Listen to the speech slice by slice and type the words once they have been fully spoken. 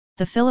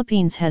The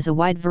Philippines has a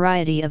wide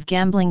variety of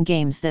gambling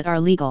games that are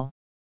legal.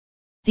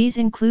 These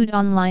include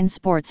online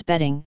sports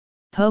betting,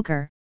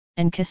 poker,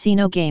 and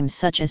casino games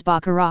such as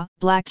baccarat,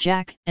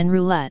 blackjack, and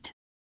roulette.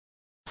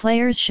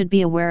 Players should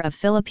be aware of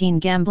Philippine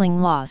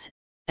gambling laws,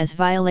 as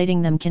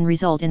violating them can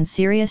result in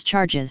serious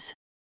charges.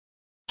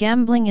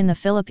 Gambling in the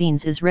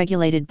Philippines is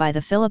regulated by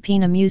the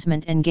Philippine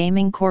Amusement and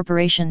Gaming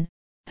Corporation,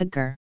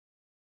 PAGCOR.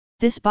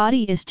 This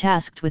body is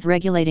tasked with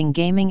regulating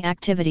gaming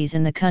activities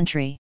in the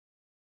country.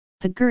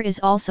 PAGCOR is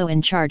also in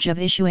charge of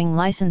issuing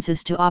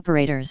licenses to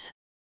operators.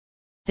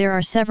 There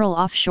are several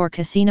offshore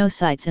casino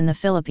sites in the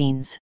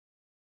Philippines.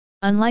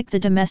 Unlike the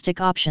domestic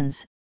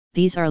options,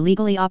 these are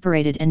legally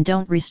operated and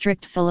don't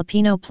restrict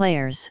Filipino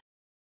players.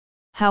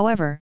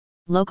 However,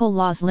 local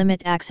laws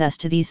limit access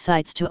to these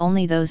sites to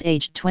only those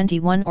aged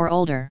 21 or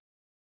older.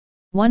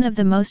 One of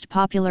the most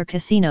popular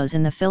casinos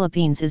in the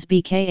Philippines is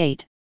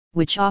BK8,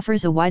 which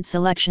offers a wide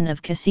selection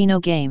of casino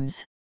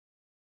games.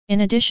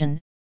 In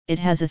addition, it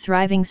has a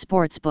thriving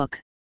sportsbook.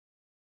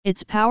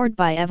 It's powered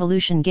by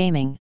Evolution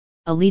Gaming,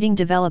 a leading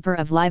developer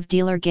of live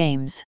dealer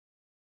games.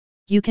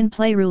 You can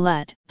play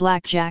roulette,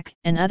 blackjack,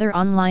 and other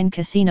online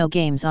casino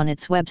games on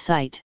its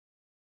website.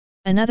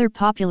 Another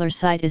popular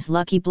site is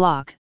Lucky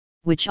Block,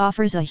 which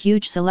offers a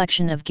huge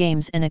selection of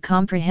games and a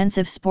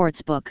comprehensive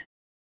sportsbook.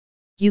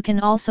 You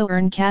can also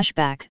earn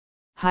cashback,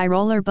 high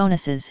roller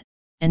bonuses,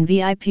 and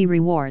VIP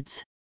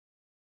rewards.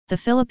 The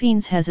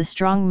Philippines has a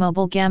strong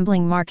mobile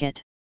gambling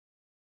market.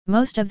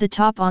 Most of the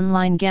top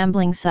online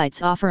gambling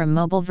sites offer a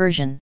mobile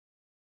version.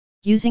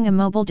 Using a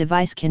mobile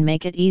device can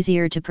make it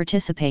easier to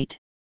participate.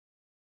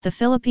 The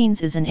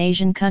Philippines is an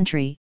Asian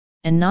country,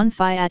 and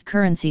non-fiat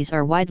currencies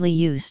are widely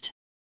used.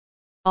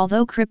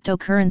 Although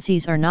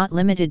cryptocurrencies are not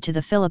limited to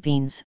the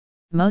Philippines,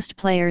 most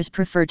players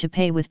prefer to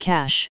pay with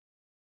cash.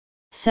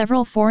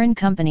 Several foreign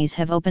companies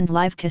have opened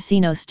live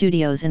casino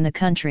studios in the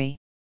country.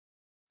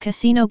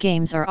 Casino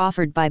games are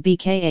offered by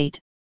BK8,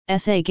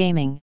 SA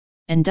Gaming,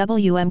 and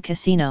WM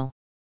Casino.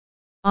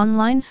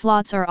 Online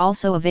slots are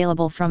also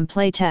available from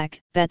Playtech,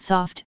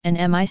 Betsoft, and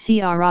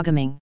MICR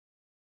Gaming.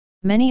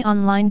 Many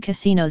online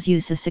casinos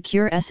use a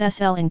secure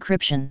SSL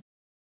encryption.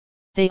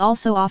 They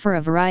also offer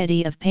a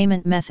variety of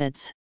payment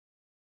methods.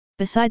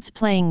 Besides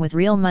playing with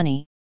real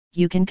money,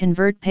 you can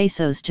convert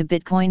pesos to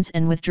bitcoins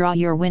and withdraw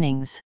your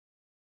winnings.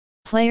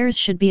 Players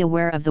should be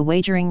aware of the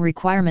wagering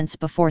requirements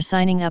before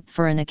signing up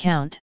for an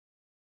account.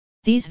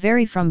 These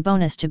vary from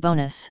bonus to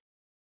bonus.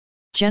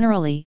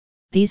 Generally,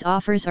 these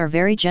offers are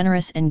very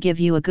generous and give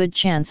you a good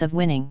chance of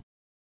winning.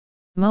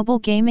 Mobile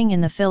gaming in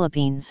the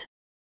Philippines.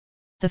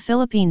 The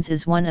Philippines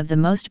is one of the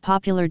most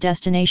popular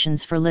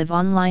destinations for live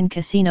online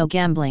casino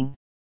gambling.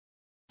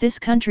 This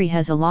country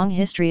has a long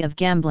history of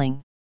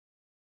gambling.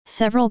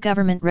 Several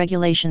government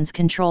regulations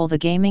control the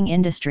gaming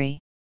industry.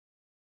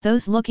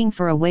 Those looking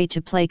for a way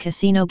to play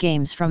casino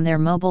games from their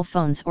mobile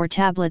phones or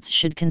tablets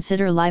should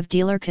consider live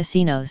dealer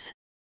casinos.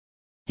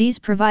 These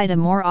provide a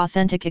more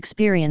authentic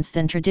experience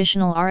than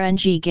traditional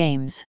RNG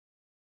games.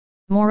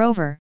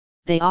 Moreover,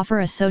 they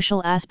offer a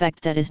social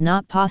aspect that is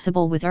not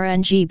possible with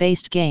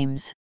RNG-based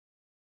games.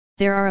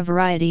 There are a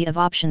variety of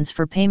options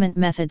for payment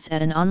methods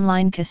at an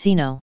online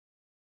casino.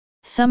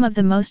 Some of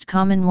the most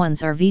common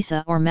ones are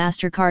Visa or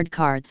MasterCard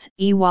cards,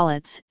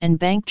 e-wallets, and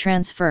bank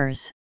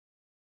transfers.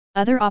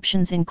 Other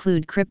options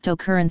include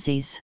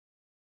cryptocurrencies.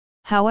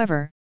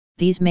 However,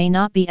 these may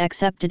not be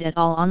accepted at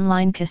all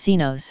online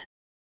casinos.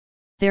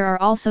 There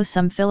are also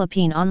some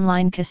Philippine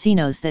online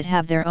casinos that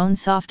have their own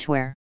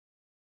software.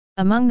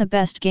 Among the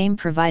best game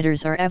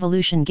providers are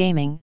Evolution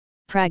Gaming,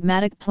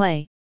 Pragmatic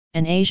Play,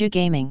 and Asia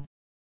Gaming.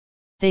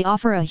 They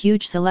offer a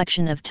huge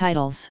selection of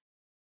titles.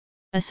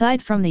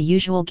 Aside from the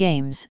usual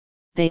games,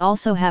 they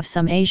also have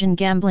some Asian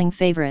gambling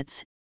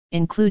favorites,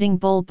 including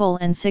Bol Bol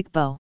and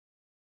Sikbo.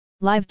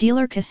 Live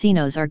dealer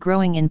casinos are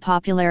growing in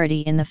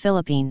popularity in the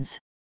Philippines.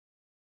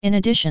 In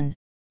addition,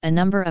 a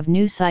number of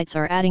new sites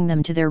are adding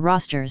them to their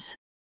rosters.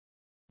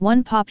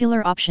 One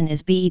popular option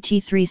is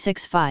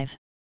Bet365.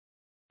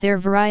 Their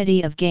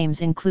variety of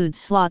games includes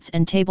slots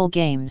and table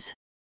games.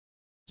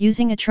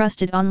 Using a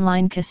trusted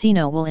online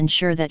casino will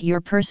ensure that your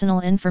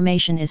personal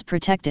information is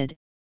protected,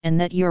 and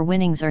that your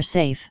winnings are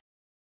safe.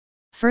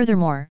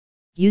 Furthermore,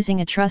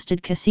 using a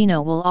trusted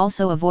casino will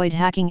also avoid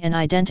hacking and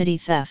identity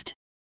theft.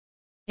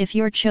 If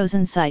your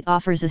chosen site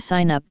offers a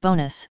sign-up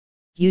bonus,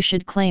 you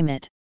should claim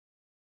it.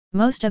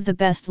 Most of the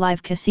best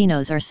live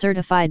casinos are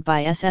certified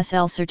by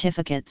SSL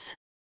certificates.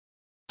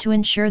 To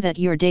ensure that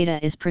your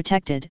data is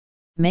protected,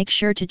 make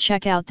sure to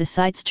check out the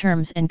site's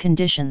terms and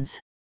conditions.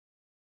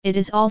 It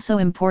is also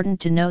important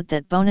to note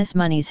that bonus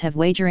monies have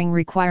wagering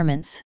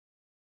requirements.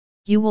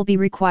 You will be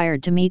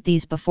required to meet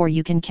these before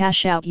you can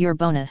cash out your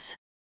bonus.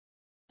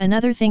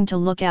 Another thing to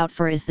look out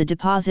for is the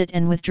deposit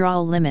and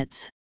withdrawal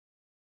limits.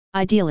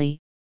 Ideally,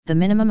 the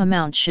minimum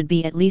amount should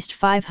be at least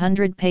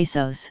 500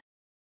 pesos.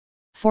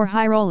 For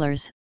high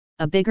rollers,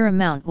 a bigger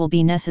amount will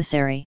be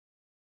necessary.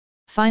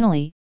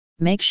 Finally,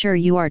 make sure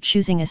you are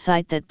choosing a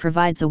site that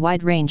provides a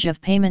wide range of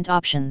payment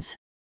options.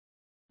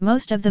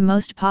 Most of the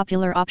most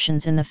popular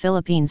options in the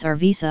Philippines are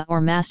Visa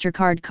or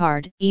MasterCard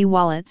card,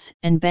 e-wallets,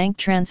 and bank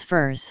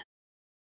transfers.